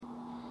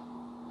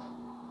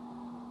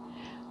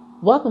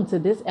Welcome to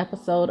this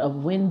episode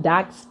of When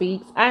Doc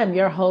Speaks. I am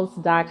your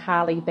host, Doc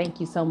Holly. Thank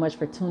you so much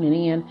for tuning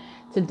in.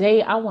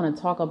 Today, I want to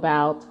talk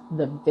about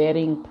the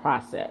vetting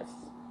process.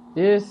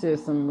 This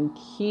is some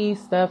key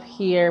stuff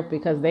here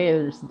because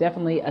there's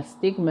definitely a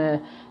stigma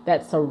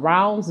that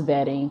surrounds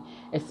vetting,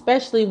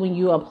 especially when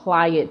you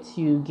apply it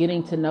to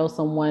getting to know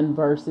someone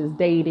versus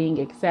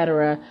dating,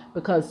 etc.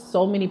 Because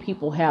so many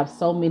people have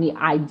so many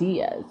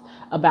ideas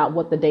about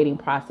what the dating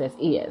process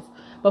is.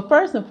 But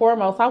first and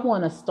foremost, I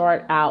want to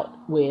start out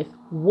with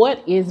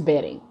what is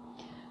vetting.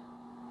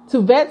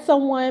 To vet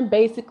someone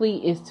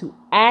basically is to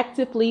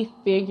actively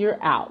figure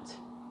out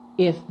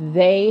if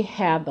they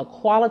have the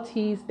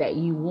qualities that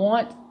you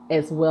want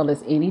as well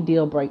as any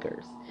deal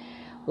breakers.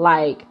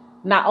 Like,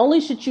 not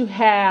only should you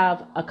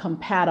have a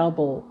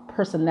compatible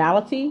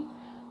personality,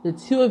 the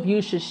two of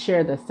you should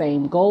share the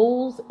same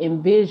goals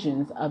and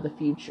visions of the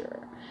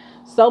future.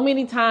 So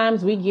many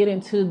times we get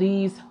into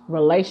these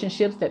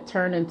relationships that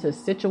turn into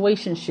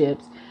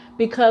situationships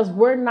because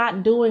we're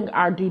not doing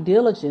our due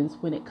diligence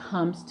when it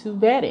comes to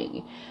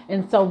vetting.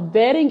 And so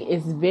vetting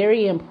is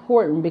very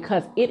important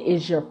because it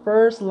is your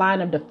first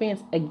line of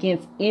defense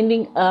against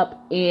ending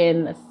up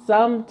in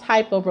some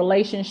type of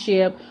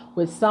relationship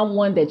with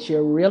someone that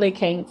you really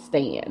can't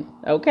stand.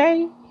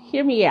 Okay?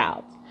 Hear me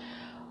out.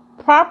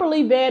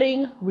 Properly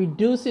vetting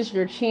reduces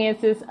your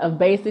chances of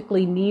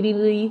basically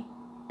needily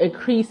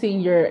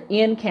increasing your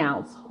end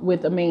counts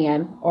with a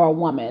man or a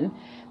woman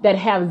that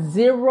have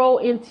zero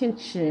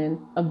intention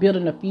of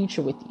building a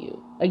future with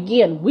you.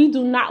 Again, we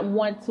do not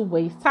want to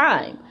waste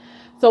time.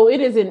 So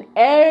it is in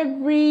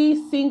every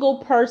single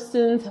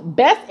person's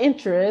best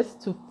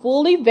interest to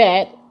fully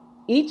vet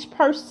each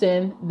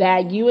person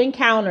that you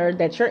encounter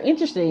that you're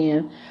interested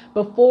in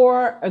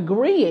before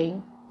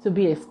agreeing to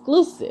be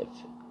exclusive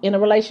in a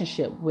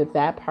relationship with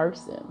that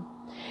person.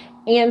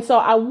 And so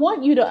I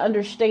want you to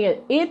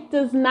understand it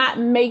does not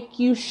make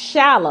you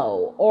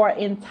shallow or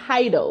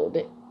entitled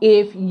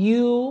if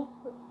you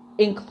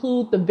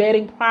include the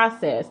vetting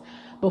process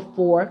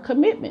before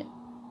commitment.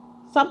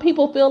 Some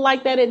people feel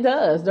like that it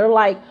does. They're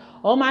like,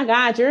 oh my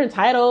God, you're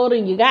entitled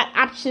and you got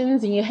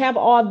options and you have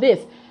all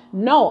this.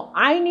 No,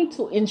 I need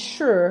to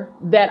ensure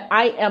that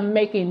I am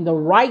making the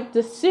right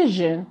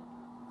decision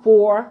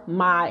for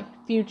my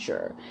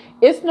future.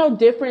 It's no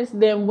difference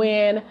than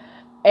when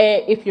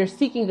if you're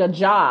seeking a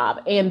job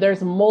and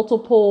there's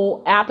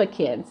multiple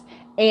applicants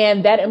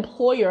and that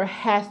employer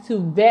has to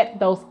vet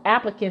those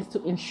applicants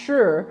to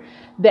ensure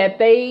that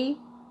they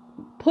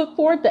put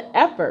forth the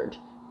effort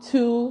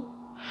to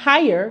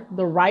hire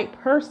the right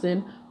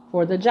person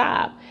for the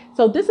job.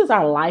 So this is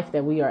our life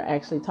that we are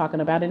actually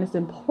talking about. And it's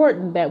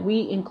important that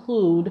we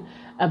include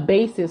a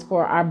basis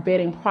for our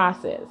vetting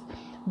process.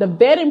 The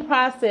vetting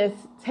process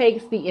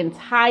takes the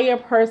entire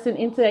person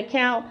into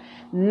account,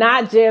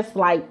 not just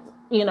like,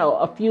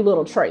 a few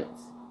little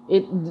traits.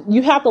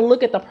 You have to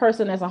look at the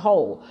person as a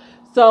whole.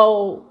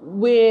 So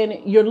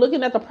when you're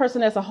looking at the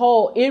person as a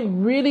whole, it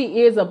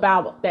really is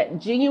about that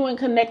genuine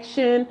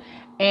connection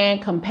and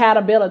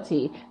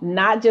compatibility,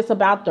 not just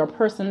about their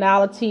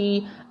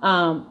personality.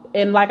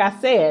 And like I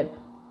said,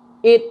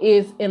 it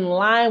is in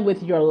line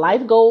with your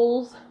life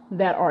goals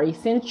that are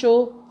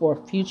essential for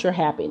future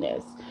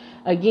happiness.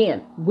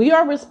 Again, we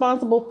are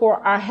responsible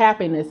for our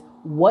happiness.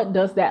 What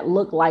does that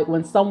look like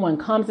when someone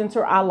comes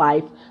into our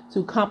life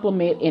to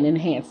complement and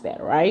enhance that,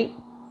 right?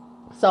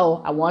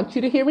 So I want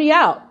you to hear me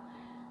out.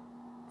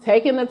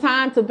 Taking the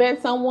time to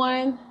vet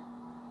someone,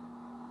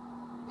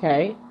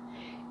 okay,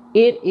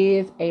 it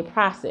is a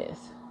process.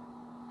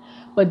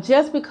 But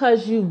just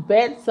because you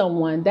vet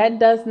someone, that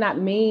does not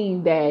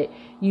mean that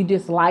you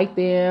dislike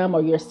them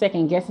or you're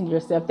second guessing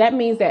yourself. That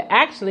means that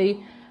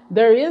actually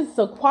there is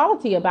a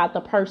quality about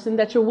the person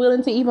that you're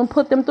willing to even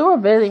put them through a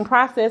vetting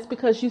process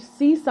because you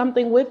see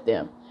something with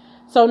them.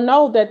 So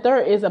know that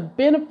there is a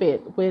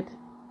benefit with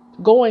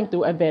going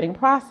through a vetting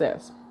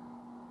process.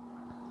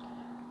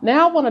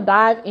 Now I want to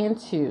dive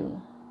into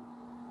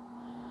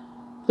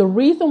the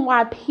reason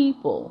why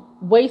people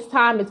waste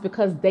time is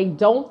because they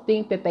don't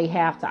think that they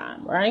have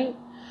time, right?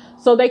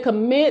 So they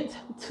commit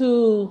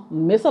to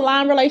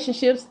misaligned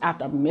relationships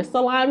after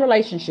misaligned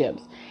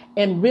relationships.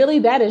 And really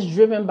that is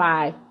driven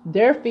by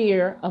their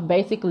fear of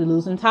basically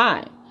losing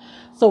time.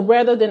 So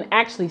rather than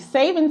actually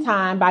saving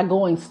time by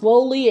going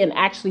slowly and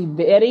actually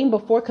vetting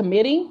before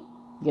committing,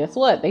 guess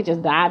what? They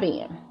just dive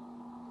in.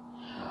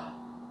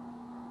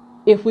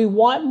 If we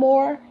want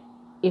more,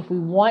 if we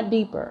want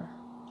deeper,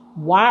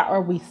 why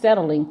are we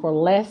settling for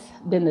less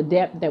than the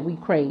depth that we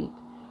crave?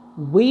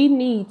 We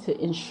need to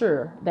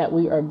ensure that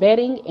we are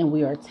vetting and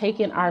we are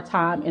taking our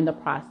time in the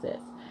process.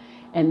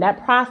 And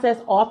that process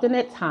often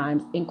at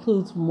times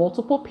includes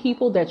multiple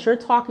people that you're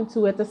talking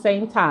to at the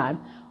same time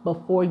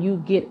before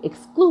you get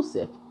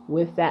exclusive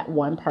with that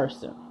one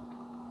person.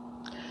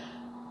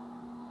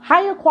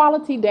 Higher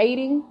quality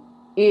dating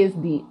is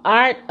the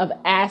art of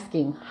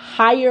asking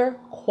higher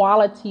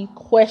quality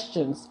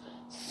questions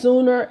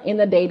sooner in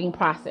the dating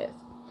process.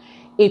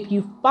 If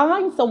you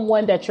find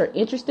someone that you're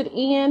interested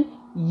in,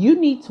 you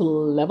need to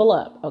level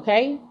up,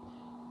 okay?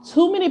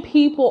 Too many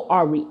people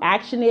are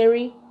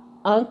reactionary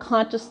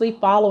unconsciously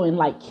following,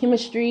 like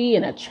chemistry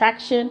and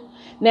attraction.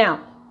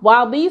 Now,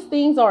 while these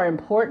things are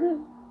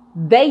important,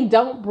 they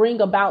don't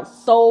bring about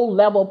soul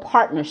level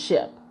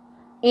partnership.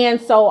 And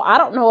so I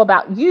don't know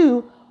about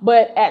you,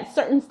 but at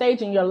certain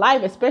stage in your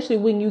life, especially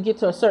when you get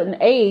to a certain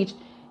age,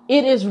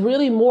 it is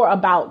really more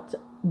about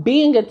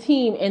being a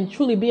team and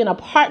truly being a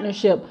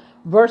partnership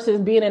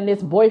versus being in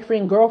this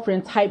boyfriend,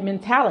 girlfriend type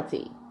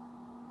mentality.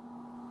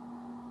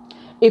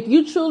 If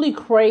you truly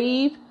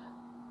crave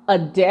a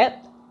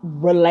depth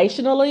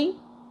relationally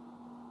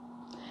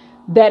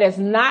that is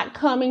not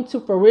coming to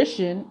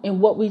fruition in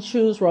what we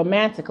choose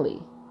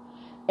romantically,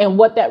 and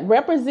what that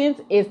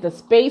represents is the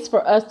space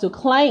for us to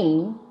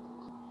claim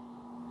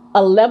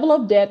a level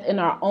of depth in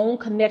our own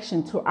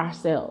connection to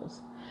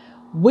ourselves.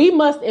 We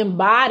must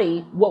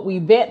embody what we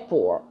vet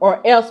for,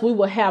 or else we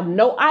will have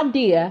no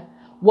idea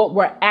what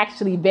we're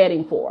actually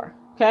vetting for.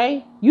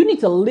 Okay? You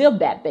need to live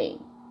that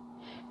thing.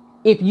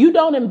 If you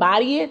don't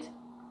embody it,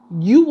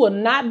 you will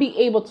not be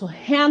able to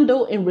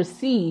handle and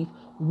receive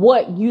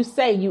what you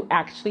say you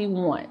actually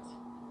want.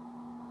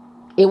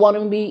 It won't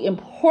even be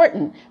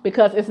important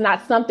because it's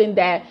not something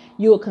that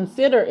you will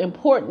consider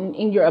important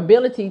in your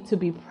ability to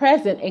be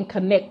present and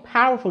connect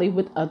powerfully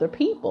with other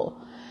people.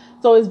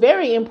 So it's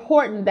very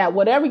important that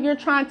whatever you're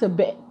trying to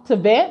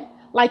vet,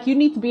 like you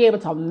need to be able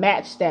to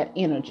match that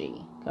energy.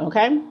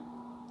 Okay.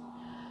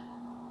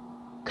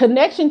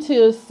 Connection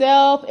to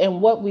self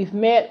and what we've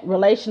met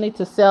relationally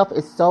to self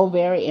is so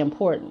very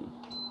important.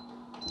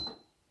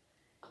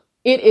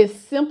 It is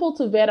simple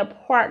to vet a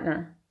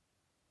partner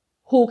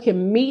who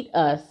can meet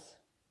us.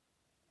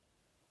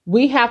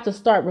 We have to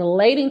start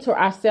relating to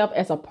ourselves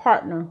as a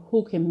partner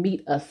who can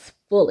meet us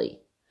fully.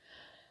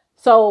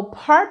 So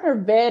partner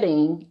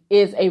vetting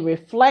is a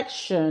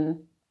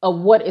reflection of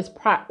what is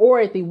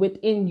priority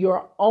within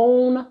your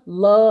own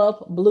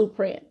love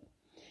blueprint.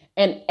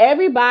 And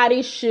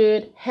everybody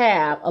should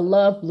have a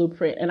love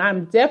blueprint. And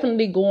I'm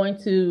definitely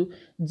going to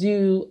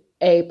do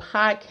a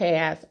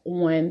podcast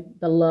on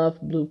the love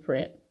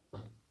blueprint.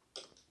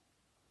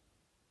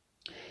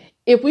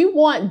 If we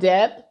want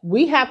depth,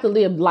 we have to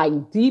live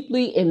like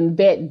deeply and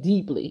vet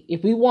deeply.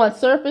 If we want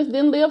surface,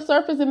 then live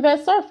surface and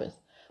vet surface.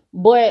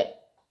 But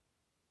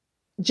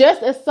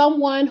just as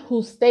someone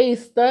who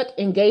stays stuck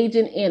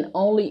engaging in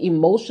only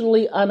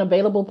emotionally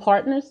unavailable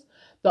partners,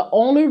 the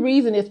only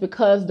reason is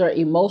because they're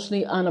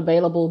emotionally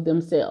unavailable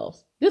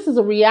themselves. This is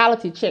a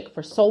reality check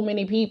for so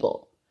many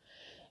people.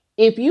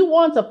 If you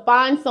want to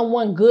find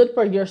someone good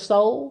for your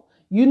soul,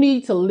 you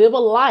need to live a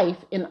life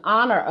in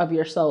honor of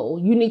your soul.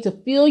 You need to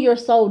feel your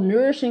soul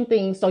nourishing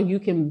things so you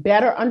can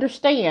better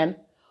understand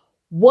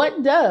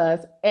what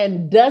does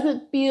and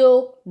doesn't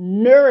feel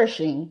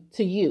nourishing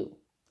to you.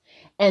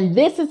 And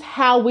this is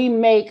how we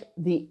make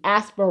the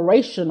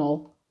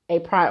aspirational a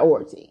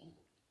priority.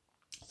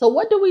 So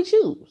what do we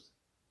choose?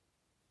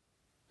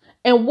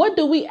 And what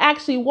do we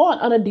actually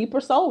want on a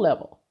deeper soul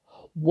level?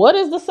 What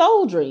is the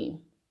soul dream?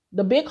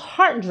 The big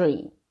heart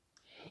dream?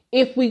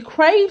 If we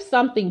crave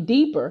something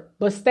deeper,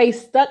 but stay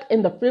stuck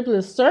in the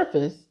frivolous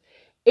surface,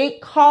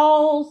 it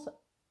calls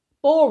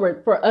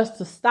forward for us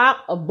to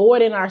stop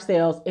avoiding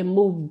ourselves and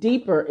move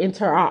deeper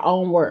into our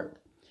own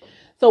work.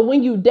 So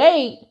when you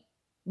date,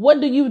 what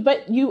do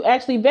you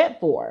actually vet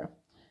for?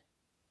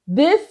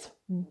 This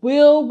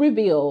will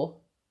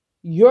reveal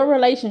your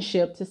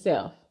relationship to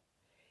self.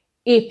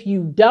 If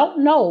you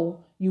don't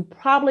know, you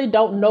probably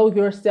don't know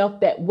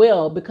yourself that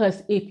well,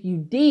 because if you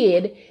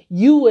did,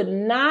 you would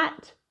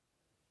not.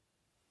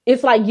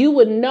 It's like you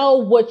would know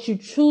what you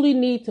truly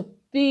need to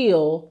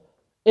feel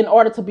in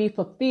order to be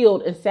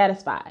fulfilled and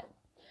satisfied.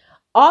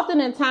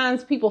 Often in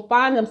times, people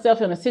find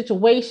themselves in a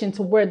situation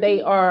to where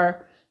they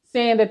are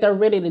saying that they're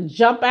ready to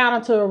jump out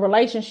into a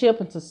relationship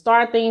and to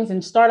start things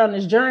and start on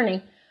this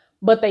journey,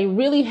 but they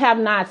really have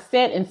not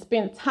sat and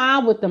spent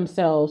time with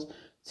themselves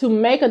to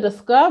make a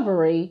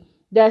discovery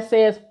that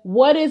says,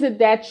 what is it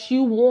that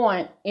you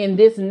want in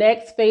this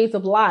next phase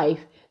of life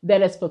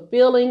that is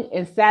fulfilling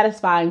and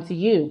satisfying to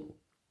you?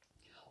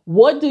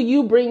 What do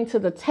you bring to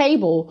the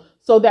table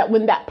so that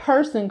when that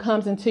person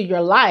comes into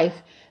your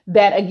life,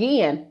 that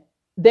again,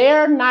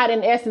 they're not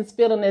in essence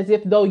feeling as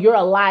if though you're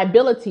a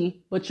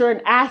liability, but you're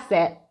an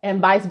asset, and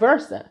vice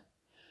versa.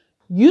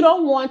 You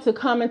don't want to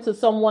come into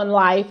someone's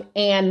life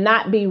and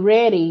not be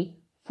ready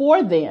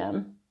for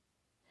them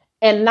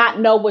and not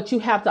know what you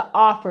have to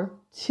offer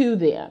to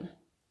them.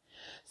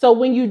 So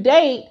when you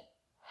date,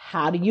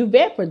 how do you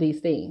vet for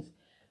these things?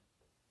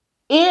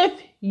 If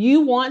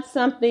you want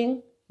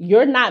something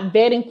you're not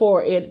vetting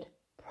for, it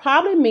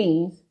probably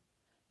means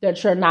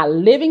that you're not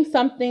living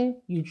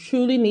something you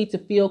truly need to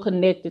feel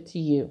connected to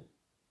you.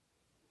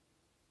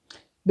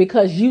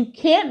 Because you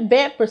can't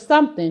vet for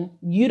something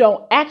you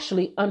don't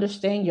actually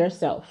understand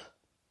yourself.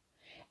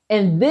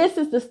 And this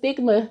is the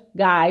stigma,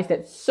 guys,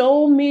 that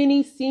so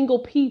many single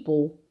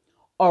people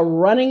are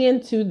running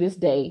into this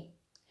day,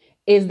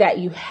 is that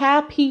you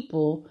have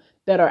people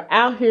that are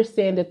out here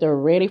saying that they're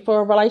ready for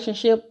a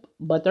relationship,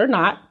 but they're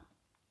not.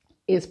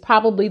 It's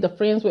probably the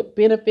friends with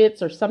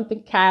benefits or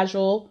something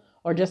casual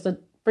or just a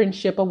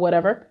friendship or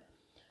whatever.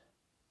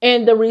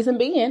 And the reason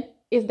being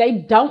is they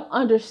don't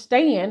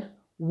understand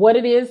what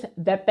it is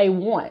that they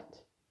want.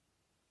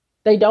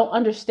 They don't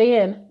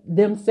understand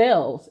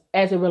themselves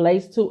as it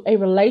relates to a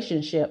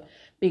relationship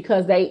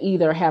because they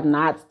either have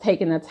not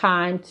taken the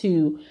time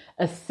to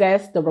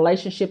assess the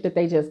relationship that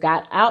they just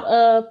got out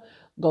of,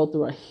 go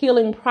through a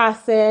healing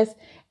process,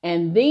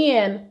 and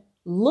then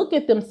look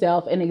at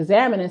themselves and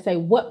examine and say,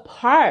 what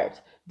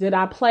part did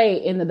I play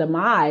in the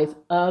demise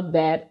of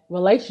that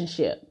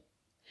relationship?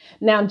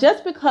 Now,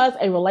 just because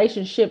a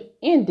relationship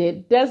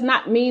ended does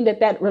not mean that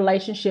that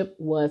relationship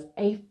was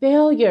a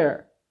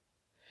failure.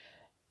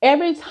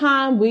 Every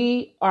time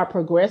we are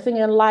progressing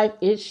in life,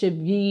 it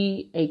should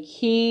be a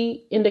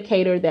key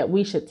indicator that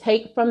we should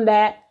take from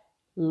that,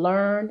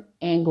 learn,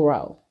 and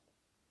grow.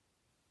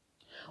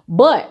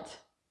 But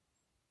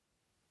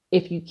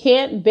if you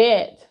can't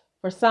vet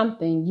for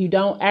something you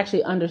don't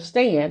actually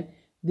understand,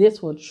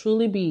 this will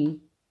truly be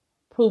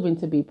proven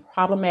to be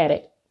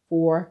problematic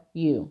for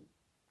you.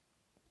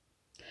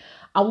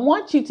 I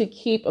want you to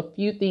keep a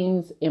few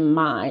things in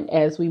mind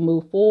as we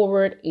move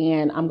forward,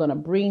 and I'm going to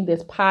bring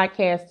this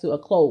podcast to a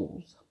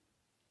close.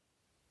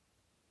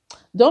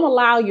 Don't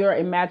allow your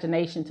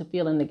imagination to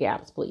fill in the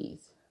gaps,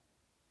 please.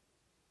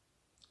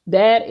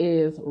 That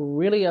is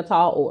really a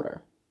tall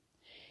order.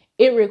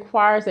 It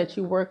requires that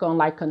you work on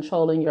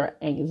controlling your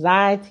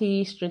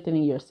anxiety,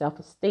 strengthening your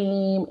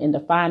self-esteem, and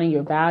defining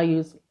your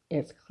values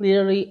as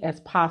clearly as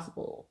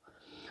possible.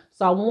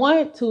 So I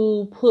want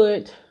to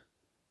put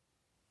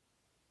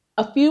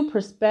a few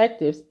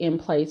perspectives in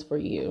place for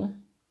you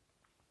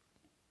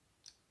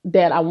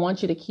that I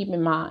want you to keep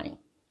in mind.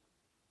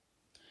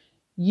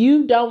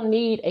 You don't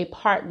need a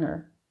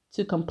partner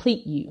to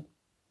complete you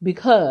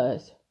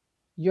because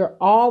you're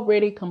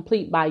already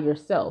complete by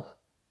yourself.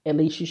 At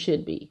least you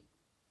should be.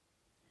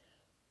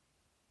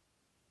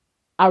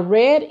 I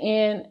read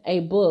in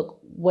a book,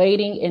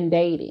 Waiting and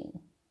Dating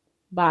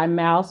by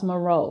Miles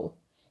Monroe,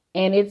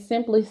 and it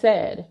simply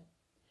said,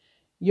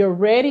 you're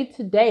ready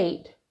to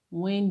date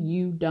when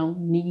you don't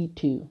need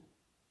to.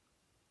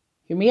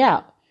 Hear me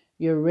out.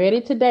 You're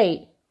ready to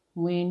date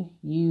when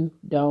you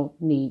don't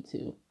need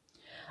to.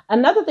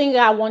 Another thing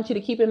that I want you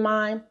to keep in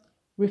mind,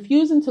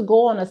 refusing to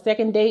go on a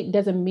second date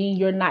doesn't mean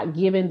you're not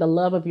giving the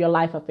love of your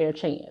life a fair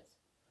chance.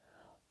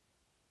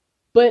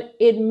 But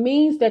it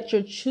means that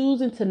you're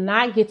choosing to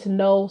not get to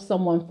know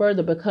someone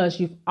further because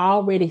you've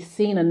already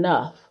seen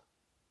enough.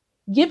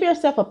 Give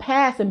yourself a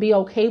pass and be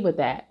okay with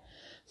that.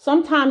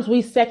 Sometimes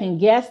we second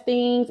guess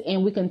things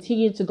and we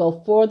continue to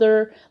go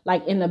further,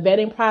 in the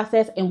vetting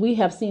process. And we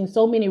have seen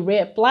so many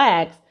red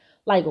flags,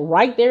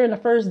 right there in the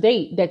first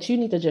date, that you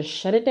need to just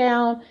shut it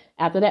down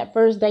after that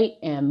first date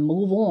and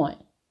move on.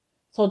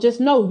 So just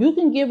know you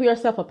can give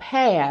yourself a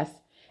pass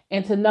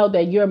and to know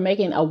that you're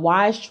making a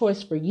wise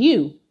choice for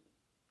you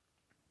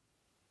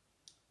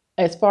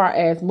as far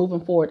as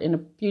moving forward in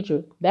the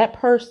future. That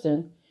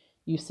person,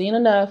 you've seen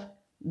enough,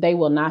 they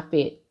will not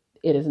fit.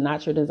 It is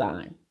not your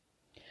design.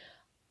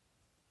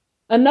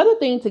 Another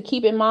thing to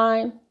keep in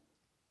mind,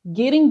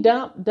 getting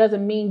dumped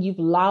doesn't mean you've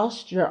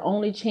lost your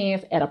only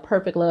chance at a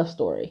perfect love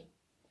story.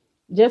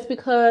 Just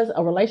because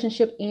a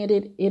relationship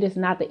ended, it is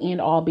not the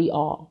end all be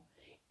all.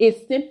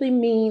 It simply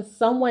means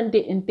someone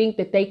didn't think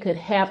that they could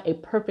have a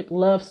perfect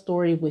love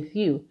story with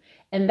you,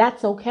 and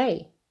that's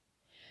okay.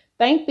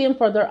 Thank them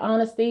for their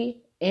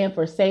honesty and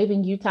for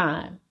saving you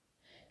time.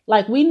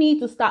 We need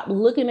to stop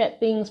looking at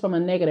things from a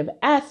negative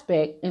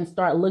aspect and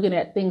start looking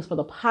at things for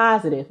the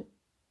positive.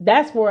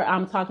 That's where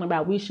I'm talking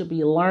about we should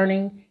be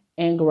learning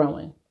and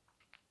growing.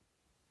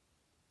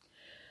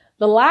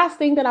 The last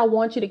thing that I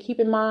want you to keep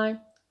in mind,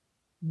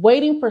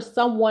 waiting for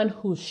someone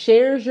who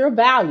shares your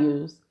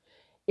values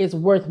is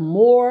worth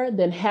more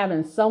than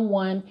having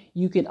someone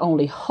you can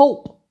only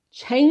hope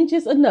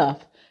changes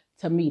enough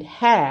to meet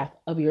half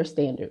of your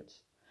standards.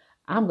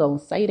 I'm going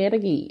to say that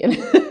again.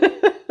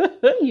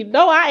 You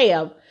know I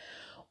am.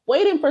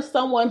 Waiting for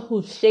someone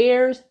who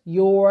shares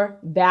your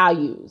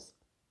values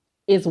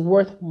is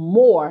worth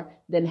more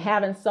than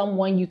having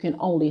someone you can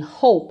only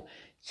hope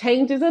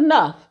changes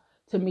enough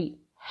to meet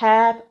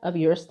half of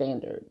your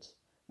standards.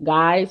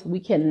 Guys, we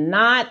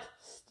cannot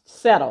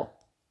settle.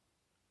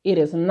 It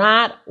is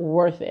not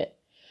worth it.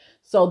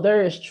 So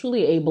there is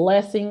truly a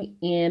blessing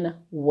in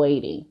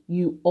waiting.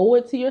 You owe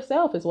it to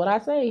yourself, is what I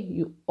say.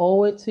 You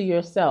owe it to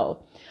yourself.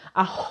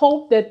 I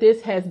hope that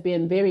this has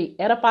been very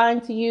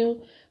edifying to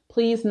you.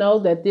 Please know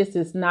that this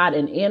is not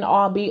an end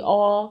all be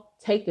all.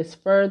 Take this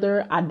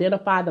further,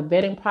 identify the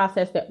vetting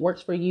process that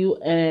works for you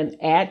and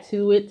add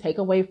to it, take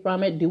away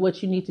from it, do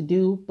what you need to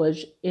do, but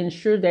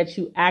ensure that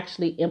you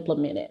actually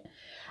implement it.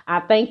 I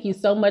thank you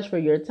so much for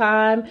your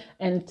time.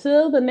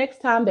 Until the next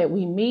time that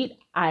we meet,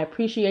 I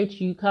appreciate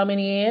you coming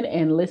in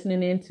and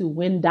listening in to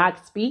When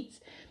Doc Speaks,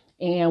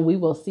 and we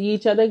will see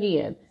each other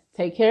again.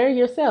 Take care of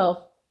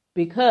yourself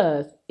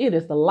because it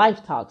is the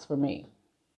Life Talks for me.